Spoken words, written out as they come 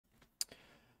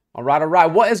All right, all right.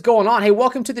 What is going on? Hey,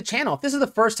 welcome to the channel. If this is the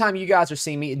first time you guys are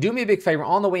seeing me, do me a big favor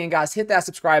on the way in, guys. Hit that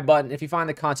subscribe button. If you find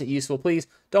the content useful, please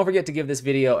don't forget to give this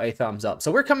video a thumbs up.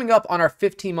 So we're coming up on our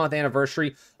 15-month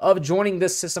anniversary of joining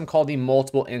this system called the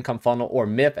Multiple Income Funnel, or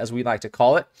MIF, as we like to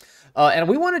call it. And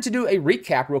we wanted to do a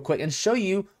recap real quick and show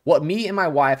you what me and my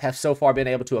wife have so far been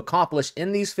able to accomplish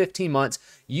in these 15 months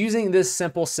using this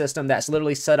simple system that's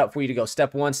literally set up for you to go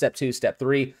step 1, step 2, step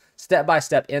 3, step by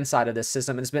step inside of this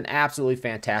system. And it's been absolutely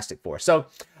fantastic for us. So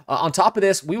on top of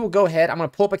this, we will go ahead. I'm going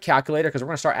to pull up a calculator because we're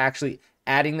going to start actually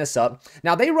adding this up.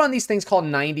 Now, they run these things called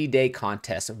 90-day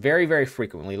contests very, very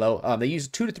frequently. They use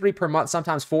 2 to 3 per month,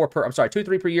 sometimes 2 to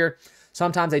 3 per year.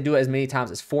 Sometimes they do it as many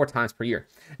times as 4 times per year.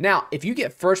 Now, if you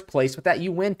get first place with that, you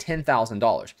win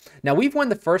 $10,000. Now, we've won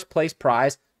the first place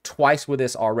prize twice with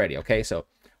this already, okay? So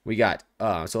we got,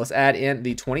 so let's add in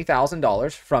the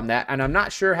 $20,000 from that. And I'm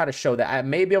not sure how to show that. I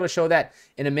may be able to show that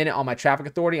in a minute on my traffic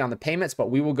authority on the payments,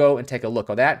 but we will go and take a look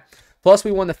at that. Plus,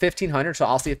 we won the $1,500, so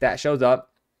I'll see if that shows up.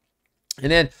 And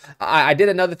then I did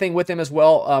another thing with them as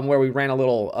well, where we ran a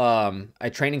little a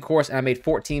training course, and I made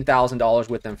 $14,000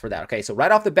 with them for that. Okay, so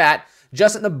right off the bat,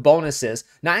 just in the bonuses,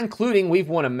 not including, we've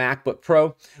won a MacBook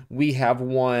Pro. We have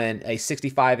won a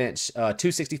 65-inch, two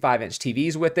 65-inch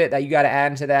TVs with it that you got to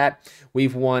add into that.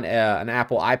 We've won an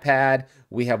Apple iPad.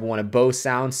 We have won a Bose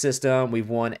sound system. We've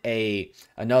won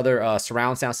another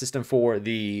surround sound system for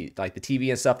the TV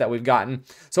and stuff that we've gotten.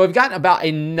 So we've gotten about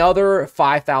another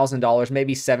 $5,000,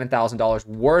 maybe $7,000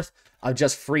 worth of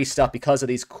just free stuff because of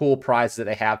these cool prizes that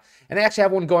they have. And they actually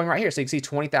have one going right here. So you can see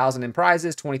 20,000 in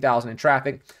prizes, 20,000 in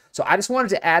traffic. So I just wanted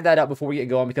to add that up before we get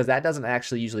going because that doesn't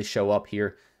actually usually show up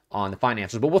here on the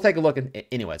financials. But we'll take a look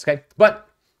anyways, okay? But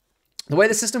the way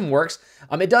the system works,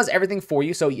 it does everything for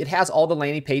you. So it has all the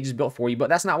landing pages built for you, but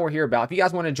that's not what we're here about. If you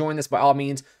guys want to join this, by all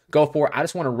means, go for it. I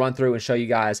just want to run through and show you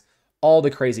guys all the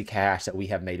crazy cash that we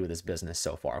have made with this business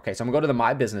so far. Okay, so I'm going to go to the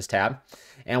My Business tab.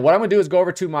 And what I'm going to do is go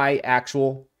over to my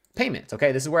actual payments.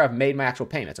 Okay, this is where I've made my actual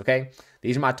payments. Okay,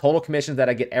 these are my total commissions that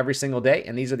I get every single day,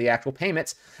 and these are the actual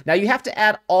payments. Now you have to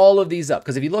add all of these up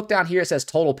because if you look down here, it says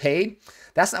total paid.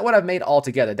 That's not what I've made all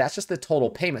together. That's just the total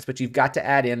payments, but you've got to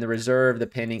add in the reserve, the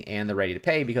pending, and the ready to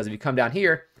pay, because if you come down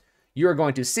here, you're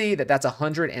going to see that that's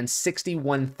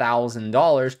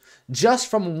 $161,000 just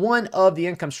from one of the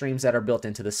income streams that are built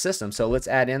into the system. So let's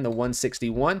add in the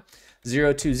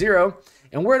 161,020,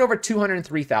 and we're at over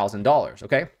 $203,000.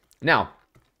 Okay, now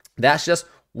that's just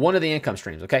one of the income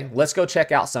streams. Okay, let's go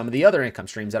check out some of the other income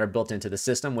streams that are built into the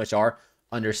system, which are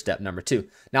under step number 2.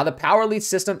 Now, the Power Lead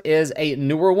system is a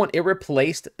newer one. It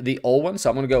replaced the old one. So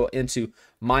I'm going to go into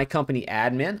my company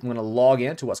admin. I'm going to log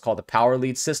into what's called the Power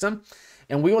Lead system,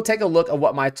 and we will take a look at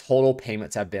what my total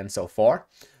payments have been so far.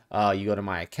 You go to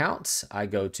my accounts. I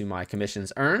go to my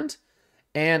commissions earned,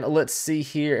 and let's see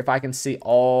here if I can see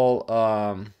all.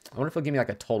 I wonder if it'll give me like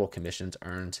a total commissions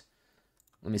earned.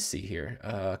 Let me see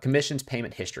here. Commissions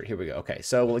payment history. Here we go. Okay,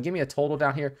 so will it give me a total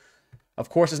down here? Of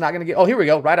course, it's not going to get, oh, here we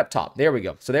go, right up top. There we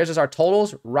go. So there's just our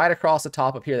totals right across the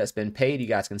top up here that's been paid. You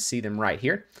guys can see them right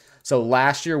here. So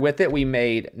last year with it, we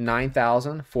made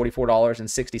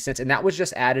 $9,044.60, and that was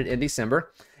just added in December.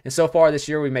 And so far this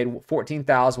year, we made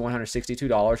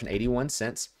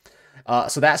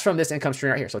 $14,162.81. So that's from this income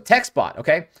stream right here. So TextBot,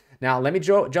 okay? Now let me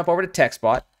jump over to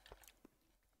TextBot.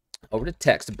 Over to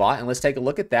TextBot, and let's take a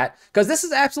look at that, because this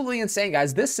is absolutely insane,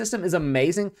 guys. This system is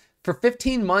amazing. For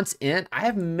 15 months in, I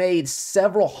have made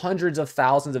several hundreds of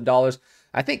thousands of dollars.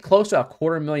 I think close to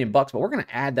 $250,000 bucks, but we're going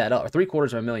to add that up, or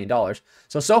 $750,000.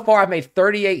 So far I've made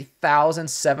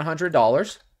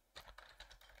 $38,700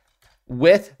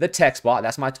 with the TextBot.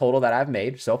 That's my total that I've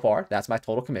made so far. That's my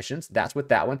total commissions. That's with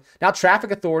that one. Now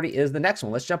Traffic Authority is the next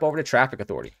one. Let's jump over to Traffic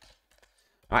Authority.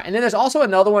 All right, and then there's also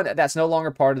another one that's no longer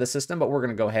part of the system, but we're going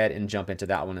to go ahead and jump into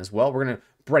that one as well. We're going to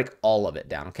break all of it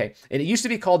down, okay? And it used to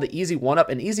be called the Easy One Up,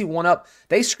 and Easy One Up,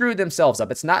 they screwed themselves up.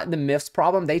 It's not the MIF's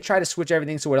problem. They try to switch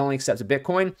everything so it only accepts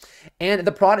Bitcoin, and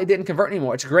the product didn't convert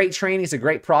anymore. It's great training. It's a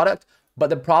great product, but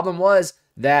the problem was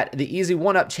that the Easy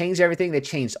One Up changed everything. They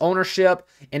changed ownership,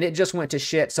 and it just went to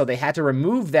shit, so they had to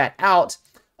remove that out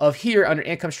of here under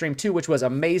Income Stream 2, which was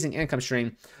amazing income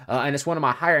stream, and it's one of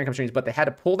my higher income streams, but they had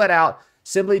to pull that out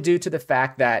simply due to the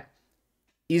fact that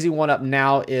Easy One Up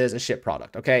now is a shit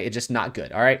product, okay? It's just not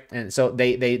good, all right? And so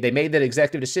they made that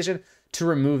executive decision to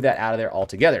remove that out of there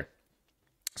altogether.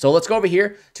 So let's go over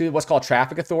here to what's called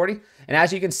Traffic Authority. And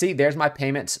as you can see, there's my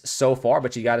payments so far,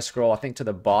 but you got to scroll, I think, to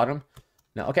the bottom.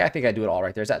 No, okay, I think I do it all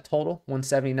right. There's that total,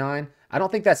 179. I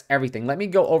don't think that's everything. Let me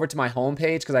go over to my home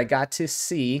page because I got to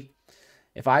see,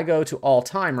 if I go to all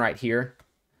time right here,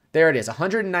 there it is,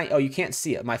 109. Oh, you can't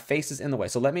see it. My face is in the way.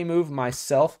 So let me move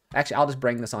myself. Actually, I'll just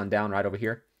bring this on down right over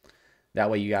here. That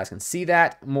way you guys can see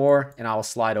that more, and I will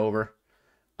slide over.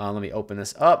 Let me open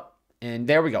this up, and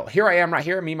there we go. Here I am right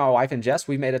here, me, my wife, and Jess.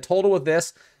 We've made a total with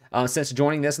this since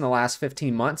joining this in the last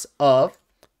 15 months of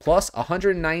plus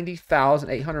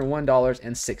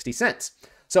 $190,801.60.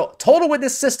 So total with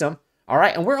this system, all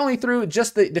right, and we're only through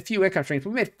just the few income streams.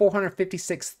 We made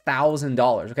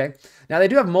 $456,000, okay? Now, they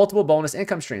do have multiple bonus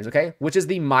income streams, okay, which is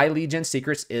the My Lead Gen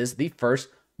Secrets is the first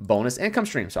bonus income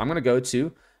stream. So I'm going to go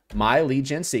to My Lead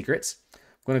Gen Secrets. I'm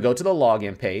going to go to the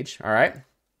login page, all right? I'm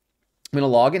going to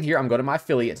log in here. I'm going to go to my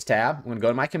affiliates tab. I'm going to go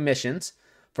to my commissions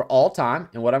for all time.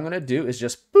 And what I'm going to do is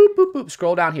just boop, boop, boop,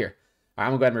 scroll down here. All right,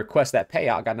 I'm going to go ahead and request that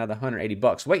payout. I got another 180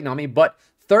 bucks waiting on me, but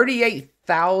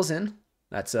 38,000.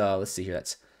 That's, let's see here.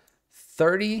 That's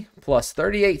 30 plus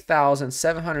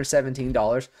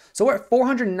 $38,717. So we're at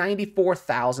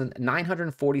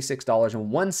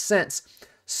 $494,946.01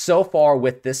 so far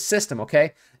with this system,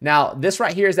 okay? Now, this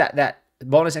right here is that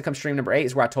bonus income stream number 8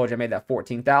 is where I told you I made that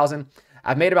 $14,000.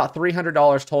 I've made about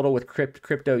 $300 total with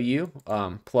Crypto U,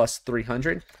 plus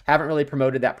 300. Haven't really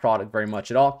promoted that product very much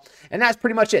at all. And that's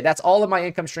pretty much it. That's all of my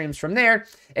income streams from there,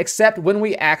 except when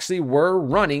we actually were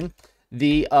running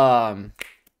the,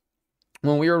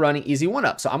 Easy One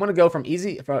Up. So I'm going to go from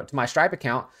to my Stripe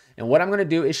account. And what I'm going to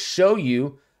do is show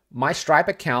you my Stripe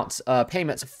account's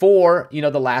payments for,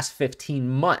 the last 15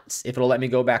 months, if it'll let me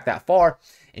go back that far.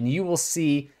 And you will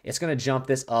see it's going to jump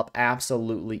this up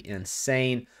absolutely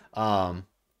insane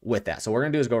with that. So what we're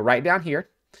going to do is go right down here,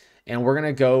 and we're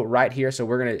going to go right here. So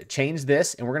we're going to change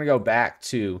this, and we're going to go back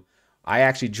to, I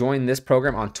actually joined this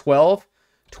program on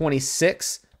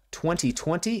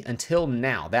 12/26/2020 until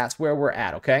now. That's where we're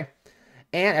at, okay?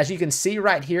 And as you can see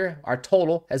right here, our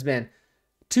total has been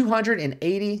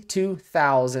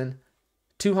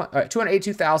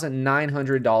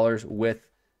 $282,900 with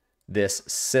this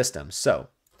system. So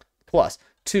plus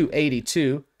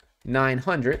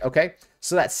 282,900, okay?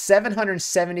 So that's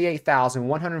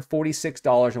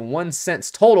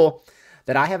 $778,146.01 total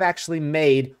that I have actually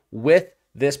made with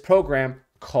this program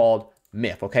called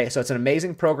MIF, okay? So it's an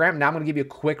amazing program. Now I'm going to give you a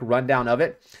quick rundown of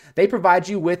it. They provide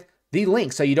you with the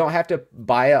link, so you don't have to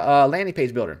buy a landing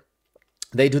page builder.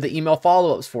 They do the email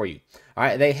follow-ups for you. All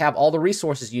right, they have all the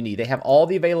resources you need. They have all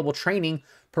the available training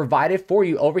provided for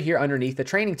you over here underneath the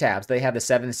training tabs. They have the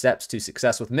 7 steps to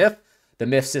success with MIF, the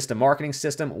MIF system marketing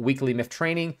system, weekly MIF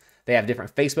training. They have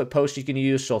different Facebook posts you can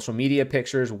use, social media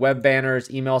pictures, web banners,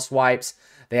 email swipes.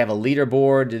 They have a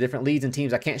leaderboard, the different leads and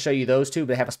teams. I can't show you those two,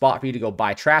 but they have a spot for you to go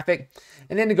buy traffic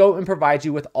and then to go and provide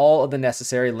you with all of the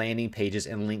necessary landing pages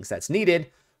and links that's needed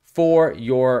for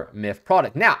your MIF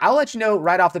product. Now, I'll let you know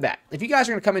right off the bat, if you guys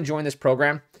are going to come and join this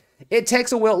program, it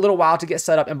takes a little while to get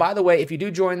set up. And by the way, if you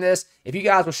do join this, if you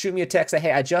guys will shoot me a text, say,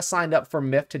 hey, I just signed up for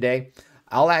MIF today,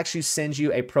 I'll actually send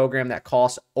you a program that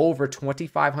costs over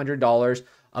 $2,500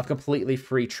 of completely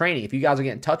free training. If you guys will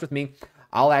get in touch with me,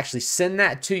 I'll actually send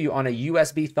that to you on a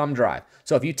USB thumb drive.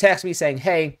 So if you text me saying,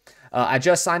 hey, I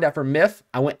just signed up for MIF,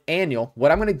 I went annual,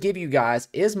 what I'm going to give you guys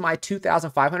is my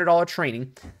 $2,500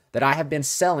 training that I have been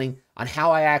selling on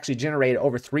how I actually generated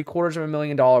over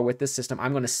 $750,000 with this system.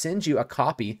 I'm going to send you a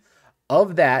copy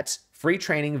of that free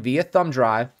training via thumb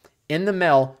drive in the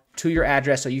mail to your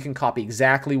address so you can copy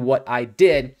exactly what I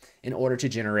did in order to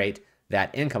generate that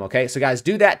income, okay? So guys,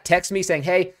 do that. Text me saying,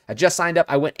 hey, I just signed up.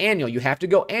 I went annual. You have to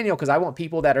go annual because I want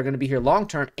people that are going to be here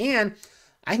long-term, and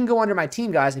I can go under my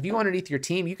team, guys. If you go underneath your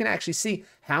team, you can actually see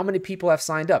how many people have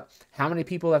signed up, how many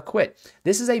people have quit.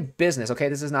 This is a business, okay?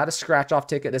 This is not a scratch-off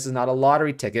ticket. This is not a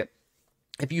lottery ticket.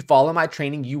 If you follow my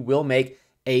training, you will make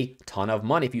a ton of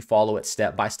money if you follow it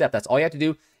step by step. That's all you have to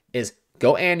do is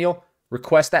go annual,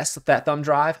 request that thumb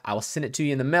drive. I will send it to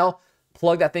you in the mail,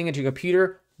 plug that thing into your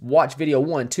computer, watch video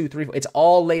 1, 2, 3, 4. It's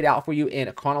all laid out for you in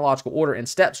a chronological order and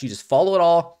steps. You just follow it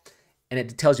all, and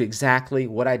it tells you exactly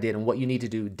what I did and what you need to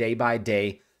do day by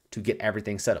day to get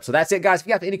everything set up. So that's it, guys. If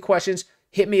you have any questions,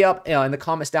 hit me up in the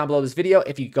comments down below this video.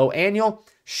 If you go annual,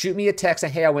 shoot me a text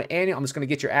saying, hey, I went annual. I'm just going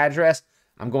to get your address.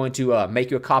 I'm going to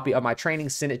make you a copy of my training,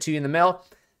 send it to you in the mail,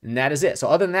 and that is it. So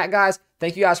other than that, guys,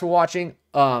 thank you guys for watching.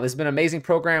 It's been an amazing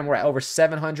program. We're at over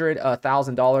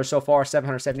 $700,000 so far,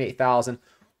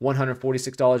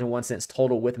 $778,146.01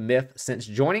 total with MIF since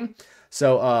joining.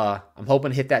 So I'm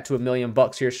hoping to hit that to $1 million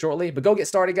here shortly. But go get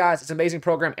started, guys. It's an amazing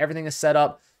program. Everything is set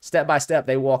up step by step.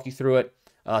 They walk you through it.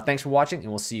 Thanks for watching, and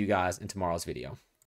we'll see you guys in tomorrow's video.